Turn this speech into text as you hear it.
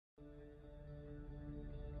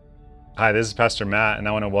Hi, this is Pastor Matt, and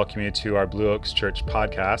I want to welcome you to our Blue Oaks Church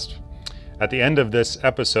podcast. At the end of this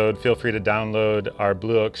episode, feel free to download our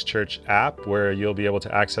Blue Oaks Church app, where you'll be able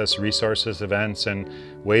to access resources, events, and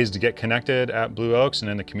ways to get connected at Blue Oaks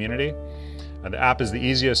and in the community. The app is the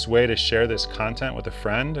easiest way to share this content with a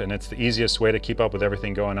friend, and it's the easiest way to keep up with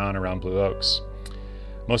everything going on around Blue Oaks.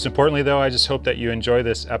 Most importantly, though, I just hope that you enjoy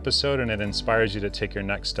this episode and it inspires you to take your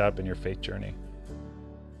next step in your faith journey.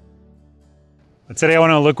 Today I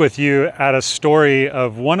want to look with you at a story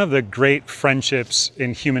of one of the great friendships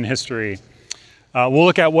in human history. We'll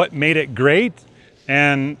look at what made it great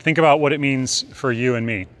and think about what it means for you and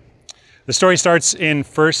me. The story starts in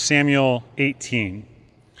 1 Samuel 18.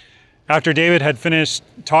 After David had finished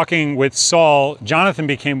talking with Saul, Jonathan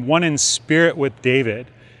became one in spirit with David,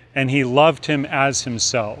 and he loved him as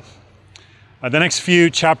himself. The next few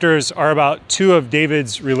chapters are about two of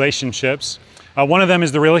David's relationships. One of them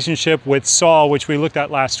is the relationship with Saul, which we looked at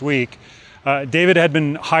last week. David had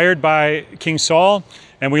been hired by King Saul,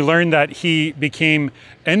 and we learned that he became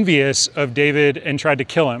envious of David and tried to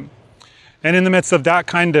kill him. And in the midst of that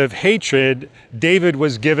kind of hatred, David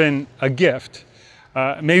was given a gift,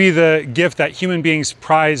 maybe the gift that human beings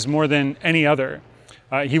prize more than any other.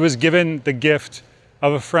 He was given the gift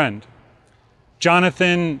of a friend.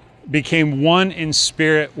 Jonathan became one in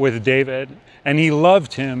spirit with David, and he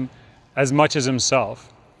loved him as much as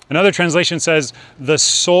himself. Another translation says, the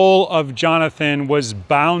soul of Jonathan was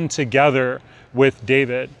bound together with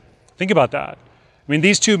David. Think about that. I mean,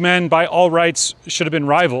 these two men, by all rights, should have been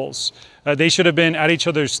rivals. They should have been at each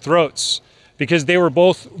other's throats because they were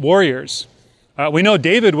both warriors. We know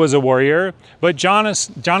David was a warrior, but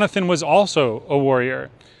Jonathan was also a warrior.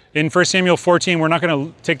 In 1 Samuel 14, we're not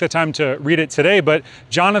going to take the time to read it today, but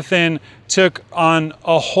Jonathan took on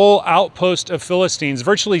a whole outpost of Philistines,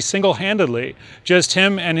 virtually single-handedly, just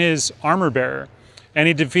him and his armor bearer, and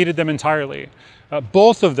he defeated them entirely.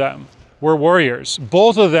 Both of them were warriors.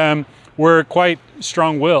 Both of them were quite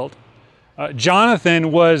strong-willed.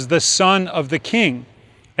 Jonathan was the son of the king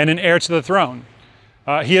and an heir to the throne.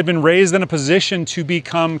 He had been raised in a position to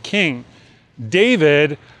become king.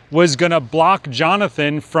 David was going to block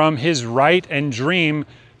Jonathan from his right and dream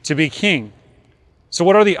to be king. So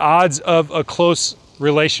what are the odds of a close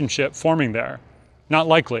relationship forming there? Not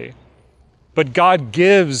likely. But God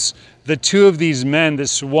gives the two of these men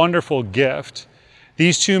this wonderful gift.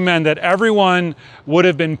 These two men that everyone would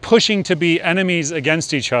have been pushing to be enemies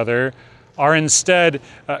against each other are instead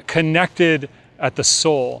connected at the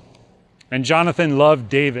soul. And Jonathan loved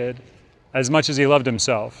David as much as he loved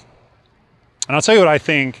himself. And I'll tell you what I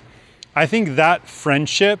think. I think that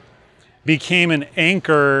friendship became an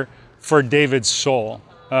anchor for David's soul,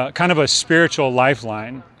 kind of a spiritual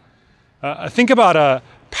lifeline. Think about a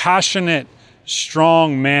passionate,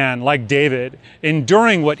 strong man like David,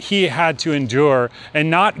 enduring what he had to endure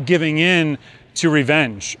and not giving in to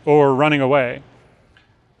revenge or running away.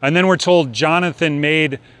 And then we're told Jonathan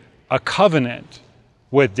made a covenant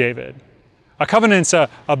with David. A covenant's a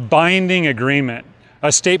binding agreement,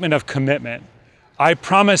 a statement of commitment. I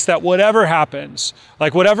promise that whatever happens,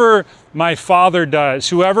 like whatever my father does,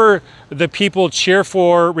 whoever the people cheer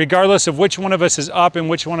for, regardless of which one of us is up and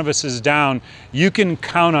which one of us is down, you can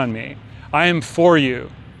count on me. I am for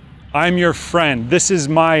you. I'm your friend. This is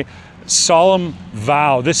my solemn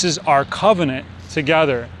vow. This is our covenant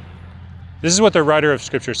together. This is what the writer of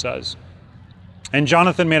Scripture says. And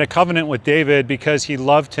Jonathan made a covenant with David because he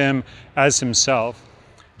loved him as himself.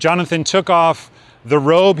 Jonathan took off the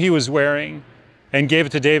robe he was wearing and gave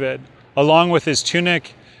it to David, along with his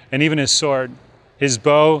tunic and even his sword, his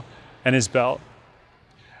bow and his belt.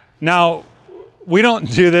 Now, we don't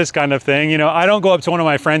do this kind of thing. I don't go up to one of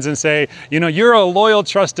my friends and say, you're a loyal,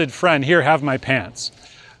 trusted friend. Here, have my pants.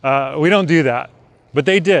 We don't do that, but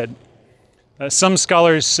they did. Some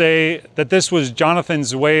scholars say that this was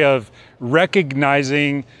Jonathan's way of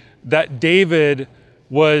recognizing that David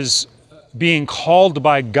was being called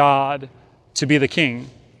by God to be the king.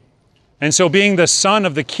 And so being the son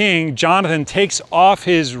of the king, Jonathan takes off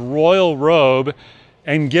his royal robe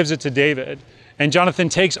and gives it to David. And Jonathan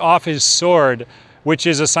takes off his sword, which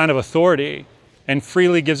is a sign of authority, and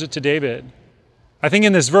freely gives it to David. I think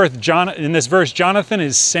in this verse, Jonathan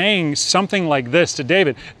is saying something like this to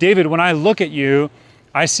David. David, when I look at you,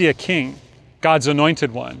 I see a king, God's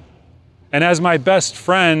anointed one. And as my best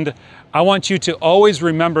friend, I want you to always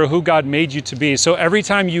remember who God made you to be. So every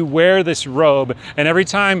time you wear this robe and every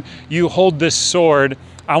time you hold this sword,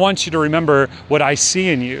 I want you to remember what I see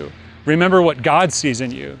in you. Remember what God sees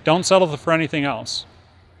in you. Don't settle for anything else.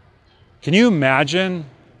 Can you imagine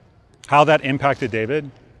how that impacted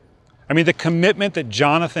David? I mean, the commitment that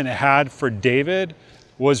Jonathan had for David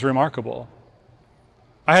was remarkable.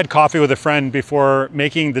 I had coffee with a friend before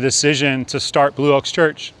making the decision to start Blue Oaks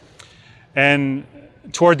Church. And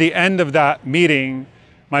toward the end of that meeting,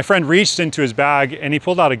 my friend reached into his bag and he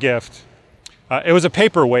pulled out a gift. It was a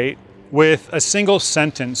paperweight with a single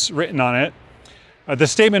sentence written on it. The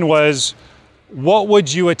statement was, "What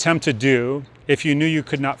would you attempt to do if you knew you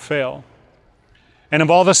could not fail?" And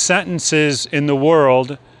of all the sentences in the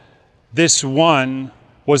world, this one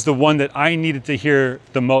was the one that I needed to hear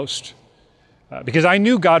the most. Because I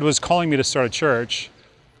knew God was calling me to start a church.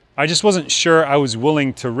 I just wasn't sure I was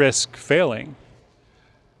willing to risk failing.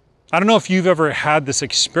 I don't know if you've ever had this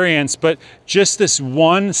experience, but just this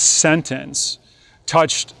one sentence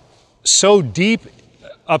touched so deep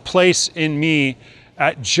a place in me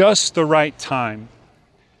at just the right time.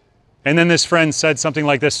 And then this friend said something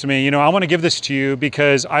like this to me, I want to give this to you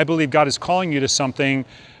because I believe God is calling you to something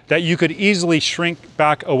that you could easily shrink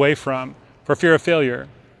back away from for fear of failure.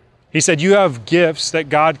 He said, you have gifts that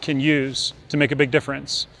God can use to make a big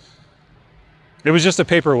difference. It was just a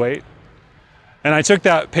paperweight. And I took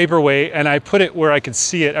that paperweight and I put it where I could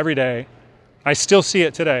see it every day. I still see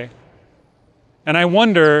it today. And I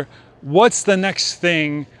wonder, what's the next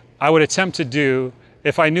thing I would attempt to do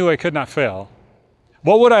if I knew I could not fail?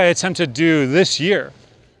 What would I attempt to do this year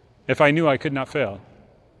if I knew I could not fail?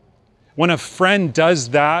 When a friend does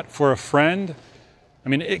that for a friend,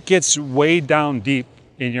 it gets way down deep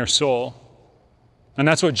in your soul. And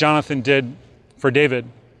that's what Jonathan did for David.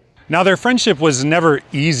 Now, their friendship was never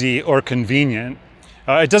easy or convenient.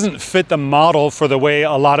 It doesn't fit the model for the way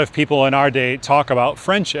a lot of people in our day talk about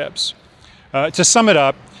friendships. To sum it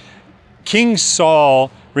up, King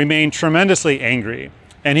Saul remained tremendously angry,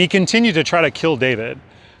 and he continued to try to kill David.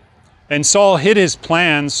 And Saul hid his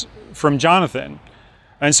plans from Jonathan.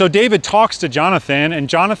 And so David talks to Jonathan, and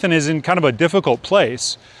Jonathan is in kind of a difficult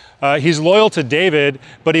place. He's loyal to David,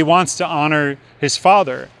 but he wants to honor his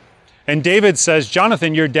father. And David says,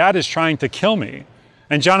 Jonathan, your dad is trying to kill me.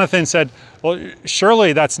 And Jonathan said, well,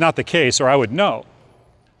 surely that's not the case, or I would know.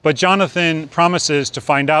 But Jonathan promises to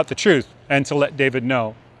find out the truth and to let David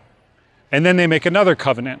know. And then they make another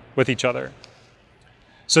covenant with each other.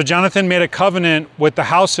 So Jonathan made a covenant with the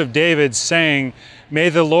house of David saying, may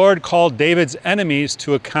the Lord call David's enemies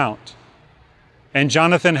to account. And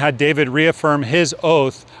Jonathan had David reaffirm his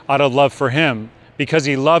oath out of love for him because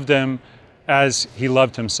he loved him as he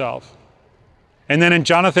loved himself. And then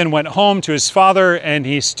Jonathan went home to his father and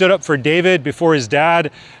he stood up for David before his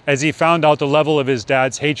dad as he found out the level of his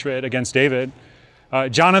dad's hatred against David.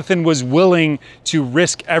 Jonathan was willing to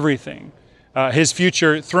risk everything. His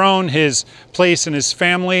future throne, his place in his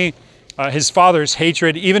family, his father's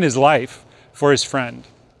hatred, even his life for his friend.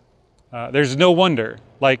 There's no wonder,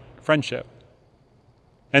 like friendship.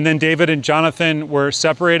 And then David and Jonathan were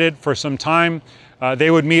separated for some time.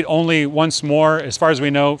 They would meet only once more, as far as we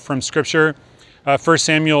know from Scripture. 1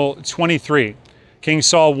 Samuel 23. King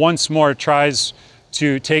Saul once more tries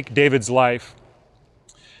to take David's life.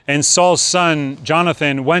 And Saul's son,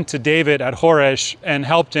 Jonathan, went to David at Horesh and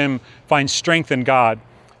helped him find strength in God.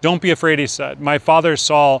 Don't be afraid, he said. My father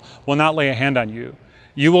Saul will not lay a hand on you.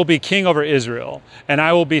 You will be king over Israel, and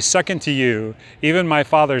I will be second to you. Even my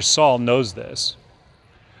father Saul knows this.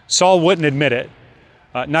 Saul wouldn't admit it,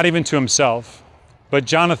 not even to himself. But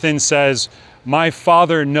Jonathan says, my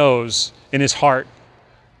father knows in his heart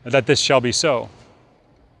that this shall be so.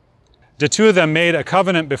 The two of them made a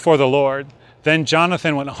covenant before the Lord. Then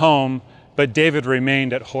Jonathan went home, but David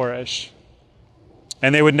remained at Horesh.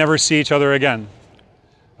 And they would never see each other again.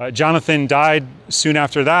 Jonathan died soon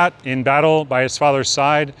after that in battle by his father's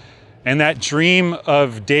side. And that dream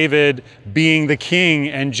of David being the king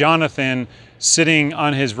and Jonathan sitting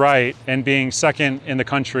on his right and being second in the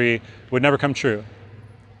country would never come true.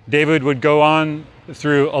 David would go on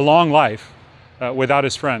through a long life without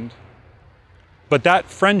his friend. But that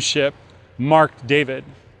friendship marked David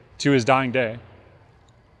to his dying day.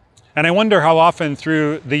 And I wonder how often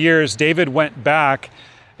through the years David went back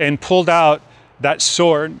and pulled out that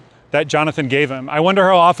sword that Jonathan gave him. I wonder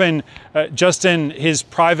how often just in his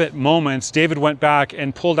private moments David went back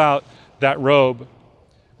and pulled out that robe.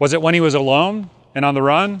 Was it when he was alone and on the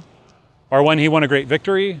run? Or when he won a great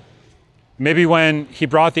victory? Maybe when he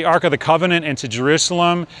brought the Ark of the Covenant into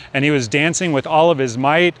Jerusalem and he was dancing with all of his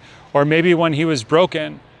might? Or maybe when he was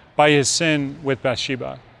broken by his sin with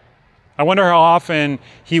Bathsheba? I wonder how often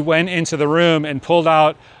he went into the room and pulled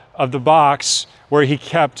out of the box where he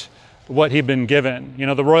kept what he'd been given.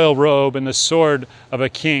 The royal robe and the sword of a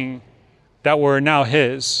king that were now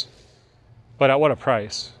his. But at what a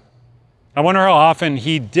price. I wonder how often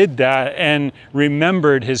he did that and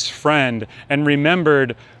remembered his friend and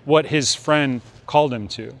remembered what his friend called him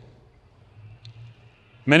to.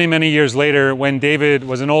 Many, many years later, when David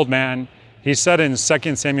was an old man, he said in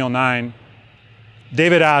 2 Samuel 9,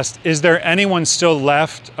 David asked, "Is there anyone still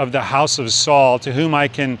left of the house of Saul to whom I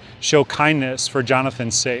can show kindness for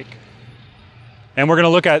Jonathan's sake?" And we're going to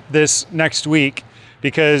look at this next week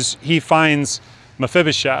because he finds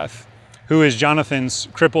Mephibosheth, who is Jonathan's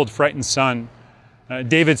crippled, frightened son.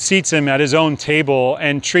 David seats him at his own table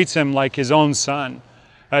and treats him like his own son.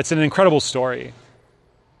 It's an incredible story.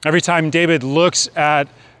 Every time David looks at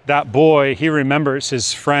that boy, he remembers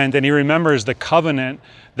his friend and he remembers the covenant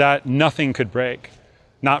that nothing could break.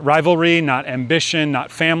 Not rivalry, not ambition,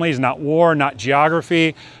 not families, not war, not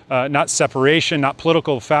geography, not separation, not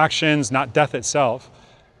political factions, not death itself.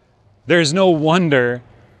 There's no wonder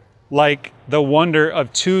like the wonder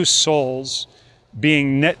of two souls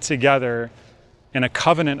being knit together in a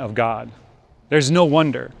covenant of God. There's no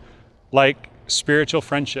wonder like spiritual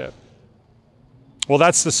friendship. Well,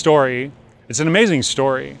 that's the story. It's an amazing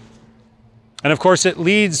story. And of course, it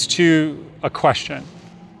leads to a question.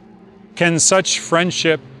 Can such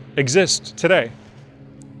friendship exist today?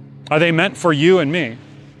 Are they meant for you and me?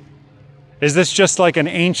 Is this just like an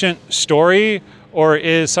ancient story, or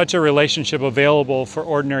is such a relationship available for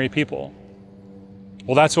ordinary people?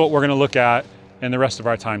 Well, that's what we're going to look at in the rest of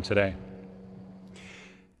our time today.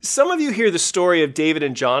 Some of you hear the story of David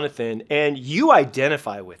and Jonathan, and you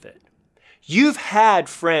identify with it. You've had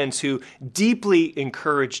friends who deeply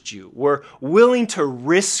encouraged you, were willing to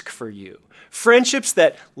risk for you, friendships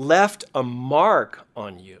that left a mark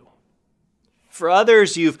on you. For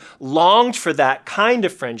others, you've longed for that kind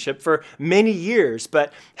of friendship for many years,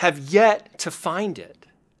 but have yet to find it.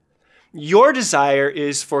 Your desire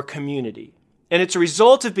is for community, and it's a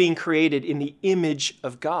result of being created in the image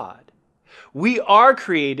of God. We are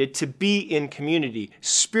created to be in community,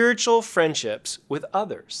 spiritual friendships with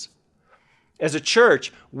others. As a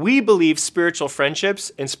church, we believe spiritual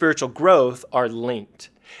friendships and spiritual growth are linked.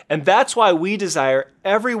 And that's why we desire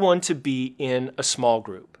everyone to be in a small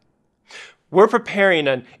group. We're preparing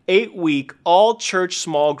an 8-week all-church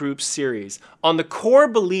small group series on the core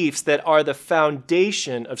beliefs that are the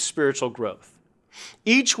foundation of spiritual growth.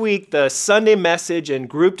 Each week, the Sunday message and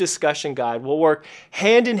group discussion guide will work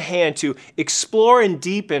hand in hand to explore and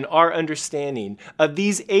deepen our understanding of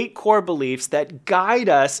these 8 core beliefs that guide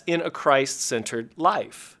us in a Christ-centered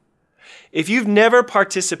life. If you've never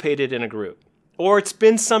participated in a group, or it's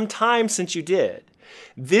been some time since you did,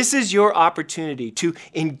 this is your opportunity to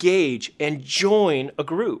engage and join a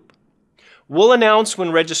group. We'll announce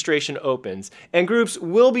when registration opens, and groups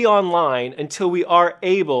will be online until we are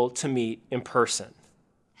able to meet in person.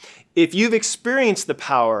 If you've experienced the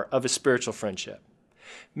power of a spiritual friendship,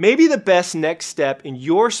 maybe the best next step in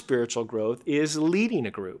your spiritual growth is leading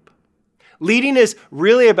a group. Leading is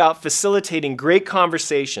really about facilitating great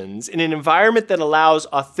conversations in an environment that allows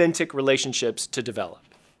authentic relationships to develop.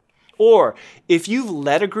 Or if you've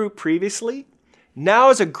led a group previously, now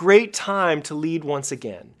is a great time to lead once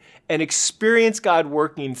again and experience God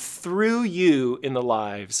working through you in the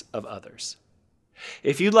lives of others.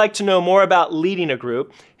 If you'd like to know more about leading a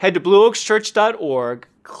group, head to blueoakschurch.org,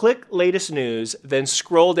 click Latest News, then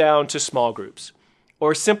scroll down to Small Groups.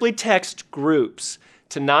 Or simply text GROUPS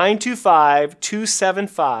to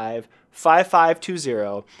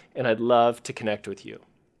 925-275-5520, and I'd love to connect with you.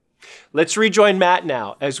 Let's rejoin Matt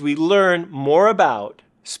now as we learn more about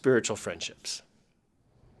spiritual friendships.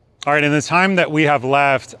 All right, in the time that we have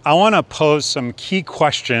left, I want to pose some key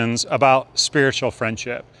questions about spiritual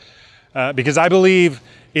friendship. Because I believe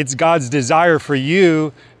it's God's desire for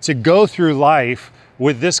you to go through life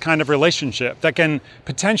with this kind of relationship that can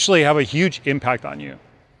potentially have a huge impact on you.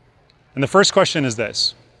 And the first question is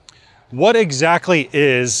this: what exactly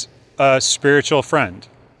is a spiritual friend?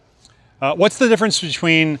 What's the difference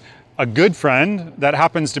between a good friend that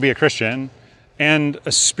happens to be a Christian and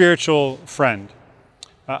a spiritual friend?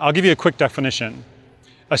 I'll give you a quick definition.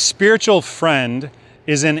 A spiritual friend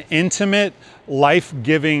is an intimate,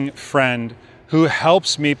 life-giving friend who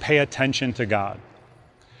helps me pay attention to God.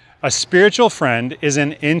 A spiritual friend is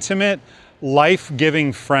an intimate,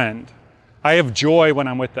 life-giving friend. I have joy when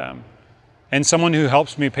I'm with them, and someone who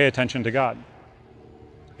helps me pay attention to God.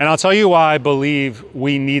 And I'll tell you why I believe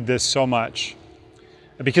we need this so much.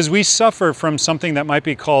 Because we suffer from something that might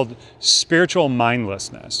be called spiritual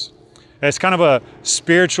mindlessness. It's kind of a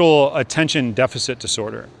spiritual attention deficit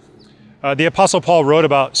disorder. The Apostle Paul wrote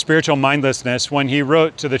about spiritual mindlessness when he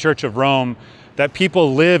wrote to the Church of Rome that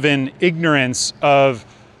people live in ignorance of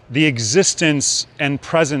the existence and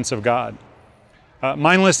presence of God.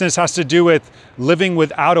 Mindlessness has to do with living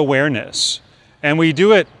without awareness, and we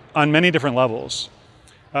do it on many different levels.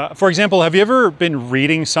 For example, have you ever been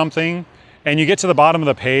reading something and you get to the bottom of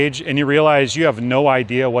the page and you realize you have no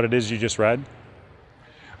idea what it is you just read?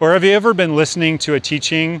 Or have you ever been listening to a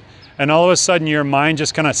teaching and all of a sudden your mind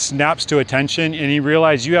just kind of snaps to attention and you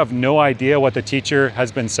realize you have no idea what the teacher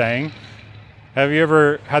has been saying? Have you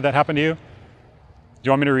ever had that happen to you? Do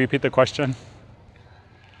you want me to repeat the question?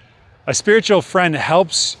 A spiritual friend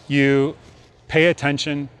helps you pay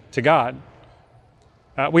attention to God.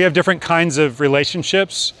 We have different kinds of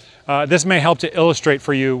relationships. This may help to illustrate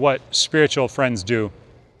for you what spiritual friends do.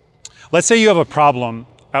 Let's say you have a problem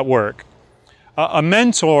at work. A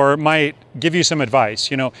mentor might give you some advice.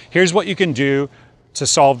 Here's what you can do to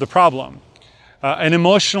solve the problem. An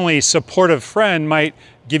emotionally supportive friend might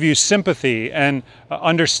give you sympathy and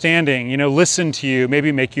understanding, listen to you,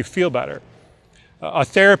 maybe make you feel better. A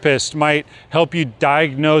therapist might help you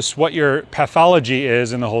diagnose what your pathology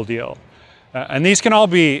is in the whole deal. And these can all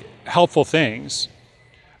be helpful things.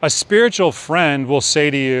 A spiritual friend will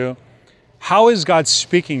say to you, how is God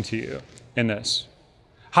speaking to you in this?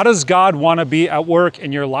 How does God want to be at work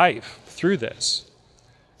in your life through this?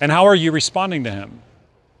 And how are you responding to him?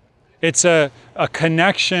 It's a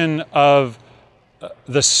connection of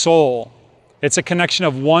the soul. It's a connection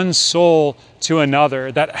of one soul to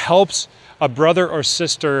another that helps a brother or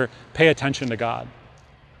sister pay attention to God.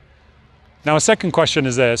 Now, a second question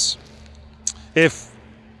is this. If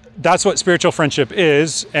that's what spiritual friendship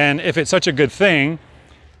is, and if it's such a good thing,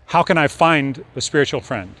 how can I find a spiritual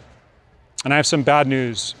friend? And I have some bad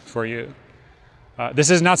news for you. This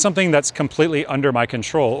is not something that's completely under my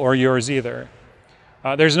control or yours either.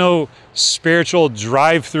 There's no spiritual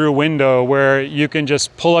drive-through window where you can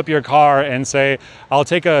just pull up your car and say, I'll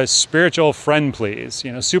take a spiritual friend, please,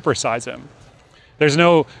 supersize him. There's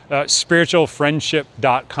no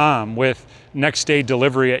spiritualfriendship.com with next day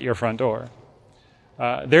delivery at your front door.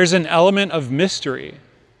 There's an element of mystery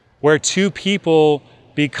where two people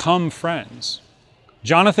become friends.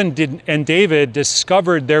 Jonathan and David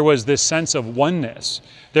discovered there was this sense of oneness.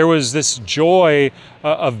 There was this joy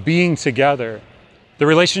of being together. The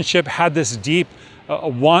relationship had this deep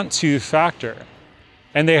want-to factor,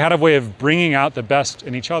 and they had a way of bringing out the best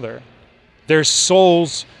in each other. Their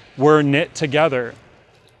souls were knit together.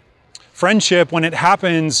 Friendship, when it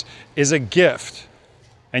happens, is a gift,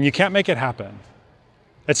 and you can't make it happen.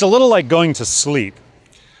 It's a little like going to sleep.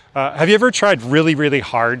 Have you ever tried really, really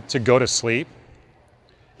hard to go to sleep?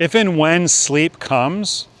 If and when sleep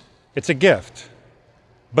comes, it's a gift.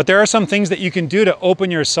 But there are some things that you can do to open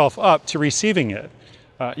yourself up to receiving it.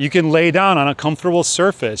 You can lay down on a comfortable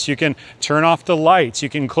surface. You can turn off the lights. You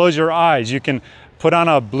can close your eyes. You can put on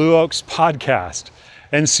a Blue Oaks podcast.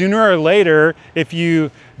 And sooner or later, if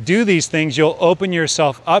you do these things, you'll open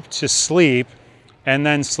yourself up to sleep, and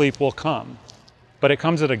then sleep will come. But it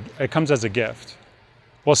comes as a gift.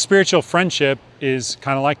 Well, spiritual friendship is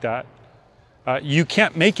kind of like that. You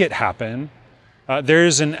can't make it happen.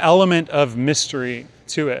 There's an element of mystery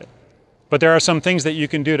to it. But there are some things that you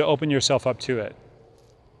can do to open yourself up to it.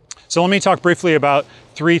 So let me talk briefly about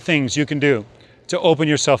 3 things you can do to open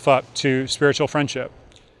yourself up to spiritual friendship.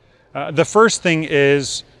 The first thing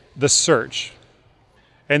is the search.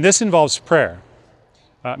 And this involves prayer.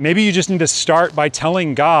 Maybe you just need to start by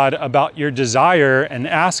telling God about your desire and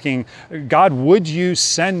asking, God, would you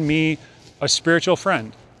send me a spiritual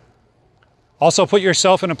friend? Also, put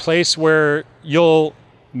yourself in a place where you'll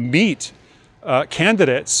meet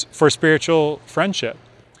candidates for spiritual friendship.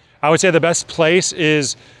 I would say the best place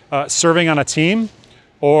is serving on a team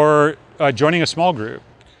or joining a small group.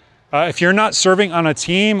 If you're not serving on a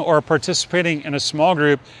team or participating in a small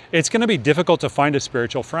group, it's going to be difficult to find a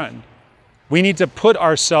spiritual friend. We need to put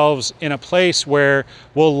ourselves in a place where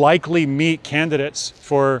we'll likely meet candidates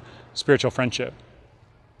for spiritual friendship.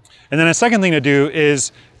 And then a second thing to do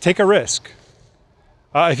is take a risk.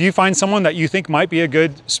 If you find someone that you think might be a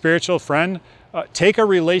good spiritual friend, take a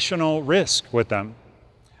relational risk with them.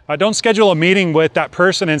 Don't schedule a meeting with that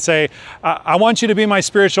person and say, I want you to be my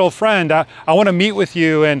spiritual friend. I want to meet with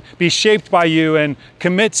you and be shaped by you and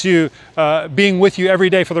commit to being with you every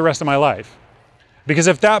day for the rest of my life. Because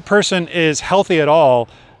if that person is healthy at all,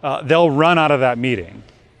 they'll run out of that meeting.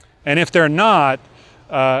 And if they're not,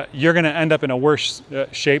 you're going to end up in a worse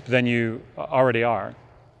shape than you already are.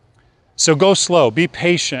 So go slow, be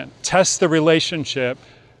patient, test the relationship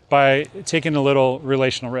by taking a little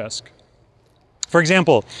relational risk. For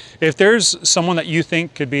example, if there's someone that you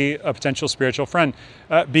think could be a potential spiritual friend,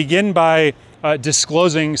 begin by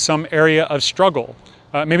disclosing some area of struggle.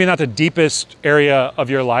 Maybe not the deepest area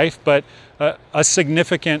of your life, but a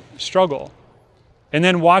significant struggle. and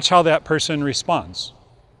then watch how that person responds.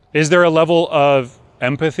 Is there a level of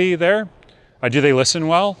empathy there? Do they listen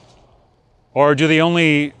well? Or do they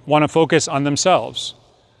only want to focus on themselves?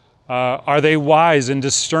 Are they wise and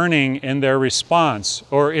discerning in their response?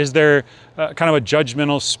 Or is there kind of a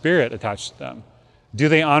judgmental spirit attached to them? Do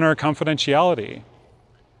they honor confidentiality?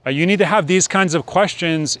 You need to have these kinds of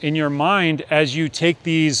questions in your mind as you take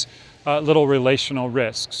these little relational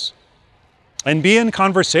risks. And be in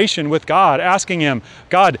conversation with God, asking Him,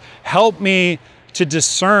 God, help me to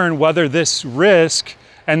discern whether this risk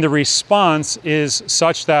and the response is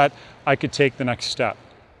such that I could take the next step.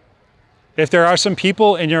 If there are some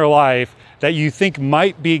people in your life that you think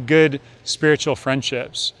might be good spiritual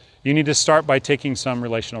friendships, you need to start by taking some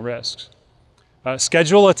relational risks.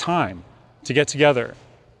 Schedule a time to get together.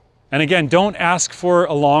 And again, don't ask for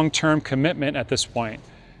a long-term commitment at this point.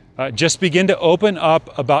 Just begin to open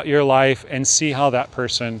up about your life and see how that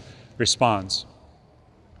person responds.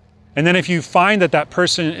 And then if you find that that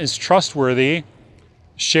person is trustworthy,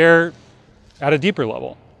 share at a deeper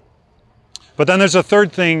level. But then there's a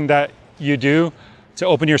third thing that you do to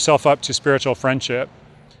open yourself up to spiritual friendship.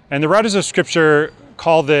 And the writers of Scripture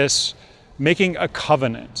call this making a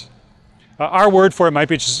covenant. Our word for it might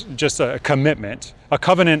be just a commitment. A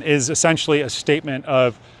covenant is essentially a statement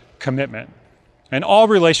of commitment. And all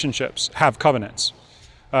relationships have covenants.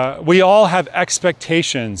 We all have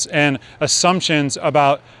expectations and assumptions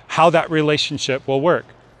about how that relationship will work.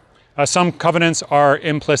 Some covenants are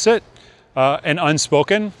implicit and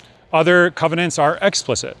unspoken. Other covenants are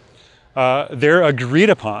explicit. They're agreed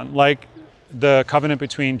upon, like the covenant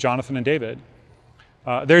between Jonathan and David.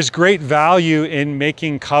 There's great value in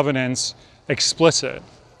making covenants explicit.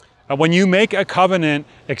 When you make a covenant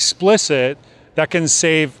explicit, that can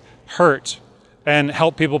save hurt and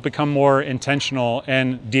help people become more intentional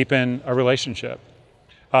and deepen a relationship.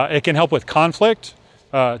 It can help with conflict,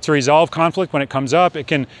 to resolve conflict when it comes up. It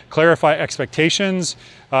can clarify expectations.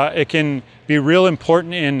 It can be real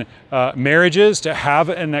important in marriages to have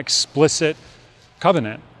an explicit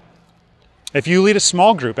covenant. If you lead a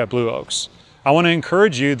small group at Blue Oaks, I want to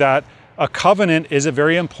encourage you that a covenant is a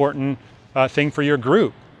very important thing for your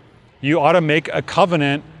group. You ought to make a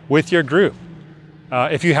covenant with your group.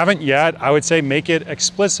 If you haven't yet, I would say make it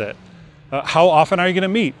explicit. How often are you going to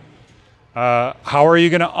meet? How are you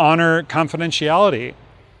going to honor confidentiality?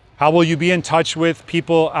 How will you be in touch with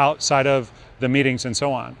people outside of the meetings and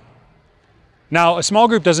so on? Now, a small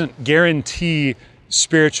group doesn't guarantee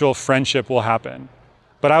spiritual friendship will happen,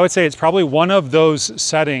 but I would say it's probably one of those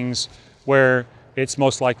settings where it's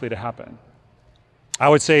most likely to happen. I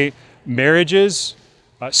would say marriages,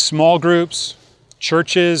 small groups,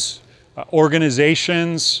 churches,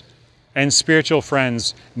 organizations, and spiritual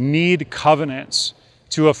friends need covenants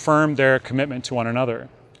to affirm their commitment to one another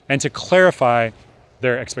and to clarify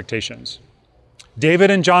their expectations.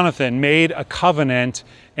 David and Jonathan made a covenant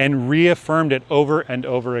and reaffirmed it over and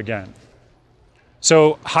over again.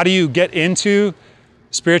 So how do you get into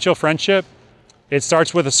spiritual friendship? It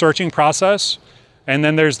starts with a searching process, and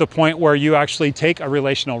then there's the point where you actually take a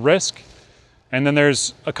relational risk, and then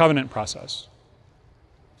there's a covenant process.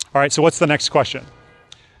 All right, so what's the next question?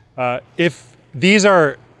 If these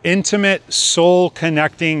are intimate,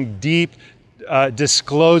 soul-connecting, deep,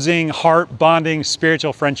 disclosing, heart-bonding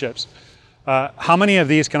spiritual friendships, how many of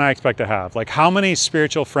these can I expect to have? Like, how many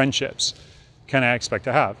spiritual friendships can I expect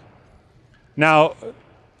to have? Now,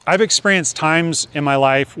 I've experienced times in my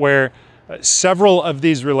life where several of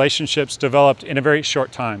these relationships developed in a very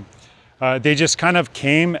short time. They just kind of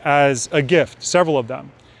came as a gift, several of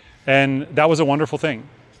them, and that was a wonderful thing.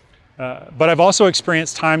 But I've also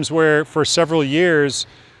experienced times where for several years,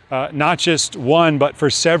 not just one, but for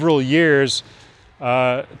several years,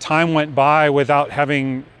 time went by without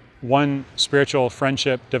having one spiritual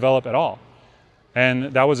friendship develop at all.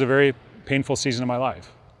 And that was a very painful season of my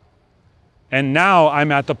life. And now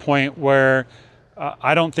I'm at the point where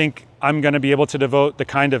I don't think I'm going to be able to devote the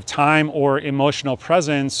kind of time or emotional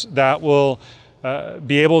presence that will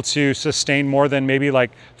be able to sustain more than maybe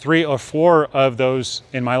like 3 or 4 of those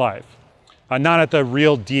in my life. Not at the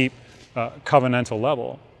real deep covenantal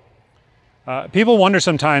level. People wonder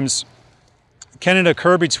sometimes, can it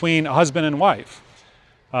occur between a husband and wife?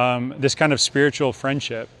 This kind of spiritual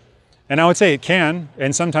friendship. And I would say it can,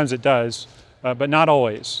 and sometimes it does, but not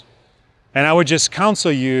always. And I would just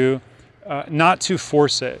counsel you not to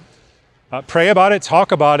force it. Pray about it,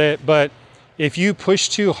 talk about it, but if you push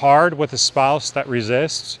too hard with a spouse that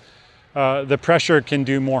resists, the pressure can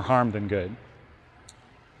do more harm than good.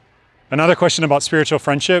 Another question about spiritual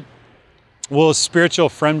friendship: will spiritual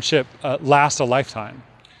friendship last a lifetime?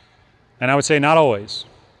 And I would say not always.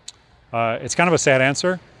 It's kind of a sad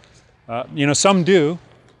answer. Some do.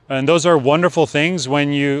 And those are wonderful things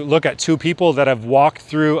when you look at two people that have walked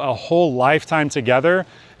through a whole lifetime together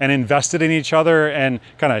and invested in each other and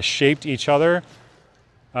kind of shaped each other.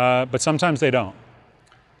 But sometimes they don't.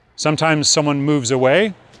 Sometimes someone moves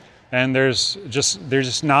away and they're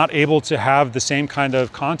just not able to have the same kind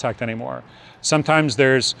of contact anymore. Sometimes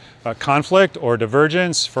there's conflict or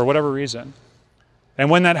divergence for whatever reason. And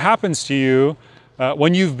when that happens to you,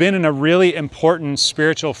 when you've been in a really important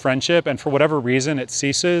spiritual friendship and for whatever reason it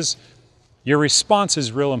ceases, your response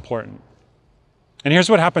is real important. And here's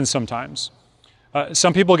what happens sometimes.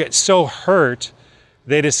 Some people get so hurt,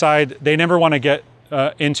 they decide they never want to get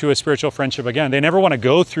into a spiritual friendship again. They never want to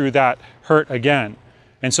go through that hurt again.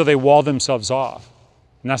 And so they wall themselves off.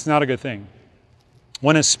 And that's not a good thing.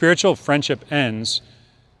 When a spiritual friendship ends,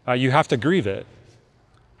 you have to grieve it.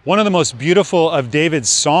 One of the most beautiful of David's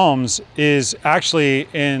Psalms is actually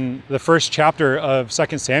in the first chapter of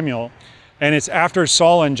 2 Samuel, and it's after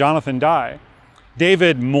Saul and Jonathan die.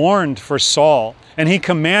 David mourned for Saul, and he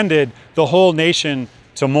commanded the whole nation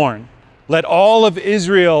to mourn. Let all of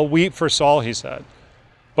Israel weep for Saul, he said.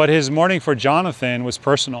 But his mourning for Jonathan was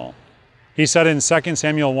personal. He said in 2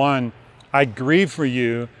 Samuel 1, I grieve for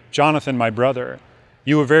you, Jonathan, my brother.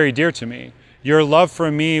 You were very dear to me. Your love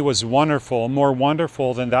for me was wonderful, more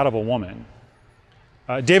wonderful than that of a woman.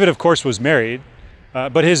 David, of course, was married,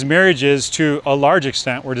 but his marriages, to a large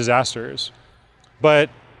extent, were disasters.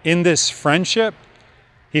 But in this friendship,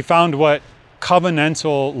 he found what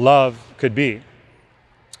covenantal love could be.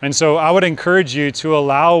 And so I would encourage you to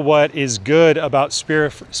allow what is good about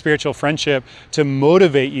spiritual friendship to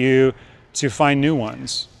motivate you to find new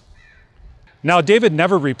ones. Now, David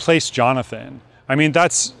never replaced Jonathan. I mean,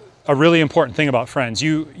 that's a really important thing about friends.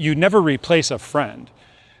 You never replace a friend.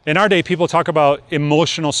 In our day, people talk about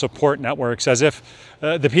emotional support networks as if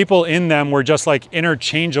the people in them were just like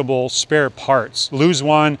interchangeable spare parts. Lose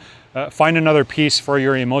one, find another piece for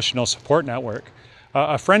your emotional support network.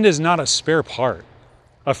 A friend is not a spare part.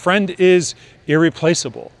 A friend is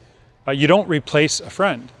irreplaceable. You don't replace a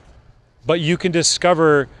friend, but you can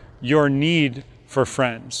discover your need for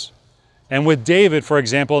friends. And with David, for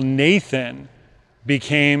example, Nathan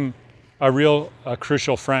became a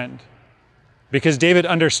crucial friend. Because David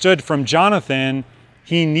understood from Jonathan,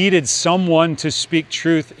 he needed someone to speak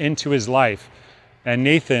truth into his life. And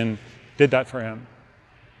Nathan did that for him.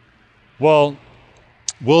 Well,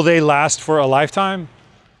 will they last for a lifetime?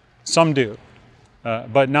 Some do,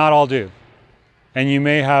 but not all do. And you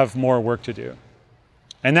may have more work to do.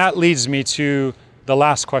 And that leads me to the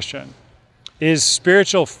last question. Is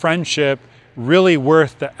spiritual friendship really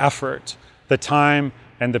worth the effort, the time,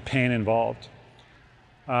 and the pain involved?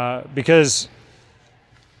 Because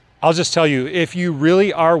I'll just tell you, if you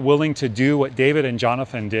really are willing to do what David and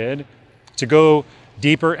Jonathan did, to go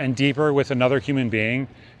deeper and deeper with another human being,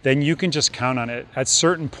 then you can just count on it. At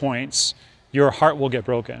certain points, your heart will get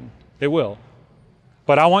broken. It will.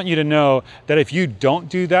 But I want you to know that if you don't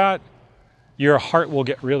do that, your heart will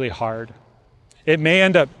get really hard. It may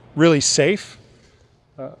end up really safe,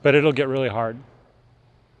 but it'll get really hard.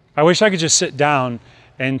 I wish I could just sit down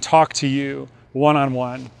and talk to you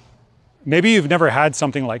one-on-one. Maybe you've never had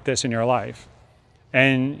something like this in your life,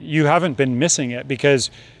 and you haven't been missing it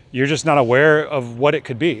because you're just not aware of what it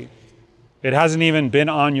could be. It hasn't even been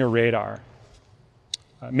on your radar.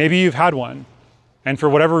 Maybe you've had one, and for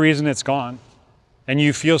whatever reason it's gone, and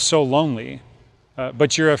you feel so lonely,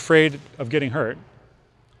 but you're afraid of getting hurt.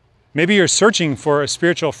 Maybe you're searching for a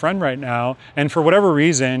spiritual friend right now, and for whatever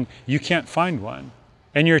reason, you can't find one.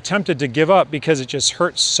 And you're tempted to give up because it just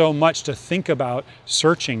hurts so much to think about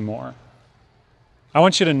searching more. I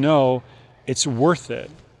want you to know it's worth it.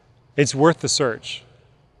 It's worth the search.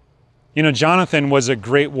 You know, Jonathan was a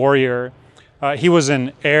great warrior. He was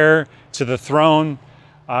an heir to the throne.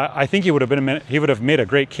 I think he would have made a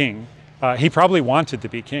great king. He probably wanted to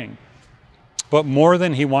be king. But more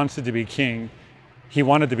than he wanted to be king, he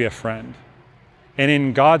wanted to be a friend. And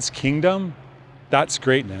in God's kingdom, that's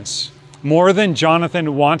greatness. More than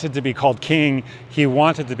Jonathan wanted to be called king, he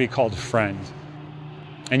wanted to be called friend.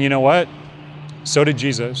 And you know what? So did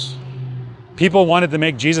Jesus. People wanted to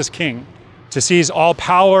make Jesus king, to seize all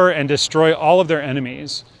power and destroy all of their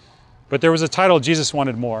enemies. But there was a title Jesus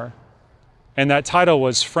wanted more, and that title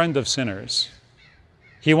was friend of sinners.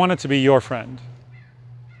 He wanted to be your friend.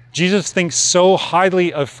 Jesus thinks so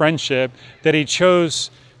highly of friendship that he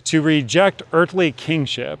chose to reject earthly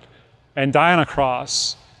kingship and die on a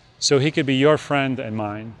cross so he could be your friend and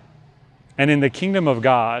mine. And in the kingdom of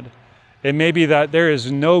God, it may be that there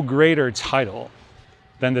is no greater title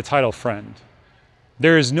than the title friend.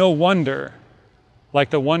 There is no wonder like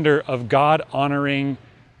the wonder of God-honoring,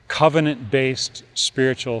 covenant-based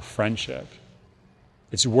spiritual friendship.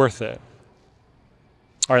 It's worth it.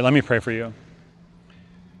 All right, let me pray for you.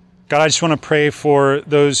 God, I just want to pray for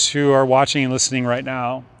those who are watching and listening right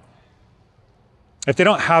now. If they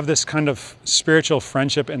don't have this kind of spiritual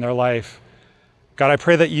friendship in their life, God, I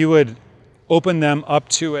pray that you would open them up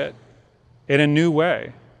to it in a new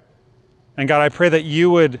way. And God, I pray that you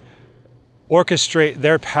would orchestrate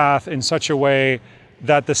their path in such a way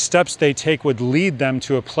that the steps they take would lead them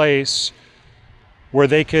to a place where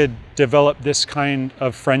they could develop this kind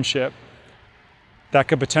of friendship that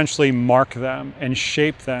could potentially mark them and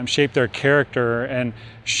shape their character, and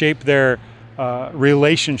shape their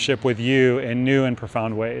relationship with you in new and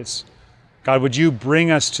profound ways. God, would you bring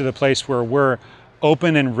us to the place where we're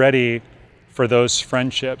open and ready for those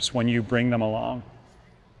friendships when you bring them along?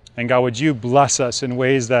 And God, would you bless us in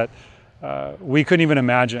ways that we couldn't even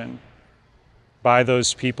imagine by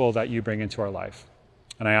those people that you bring into our life.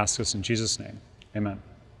 And I ask this in Jesus' name, amen.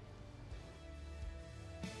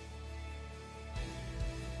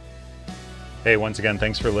 Hey, once again,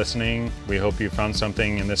 thanks for listening. We hope you found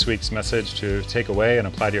something in this week's message to take away and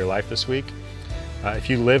apply to your life this week.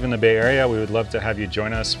 If you live in the Bay Area, we would love to have you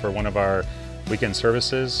join us for one of our weekend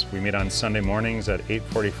services. We meet on Sunday mornings at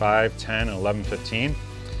 8:45, 10, and 11:15.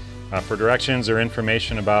 For directions or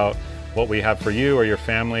information about what we have for you or your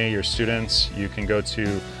family, your students, you can go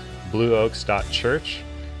to blueoaks.church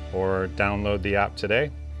or download the app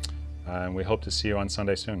today. And we hope to see you on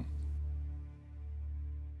Sunday soon.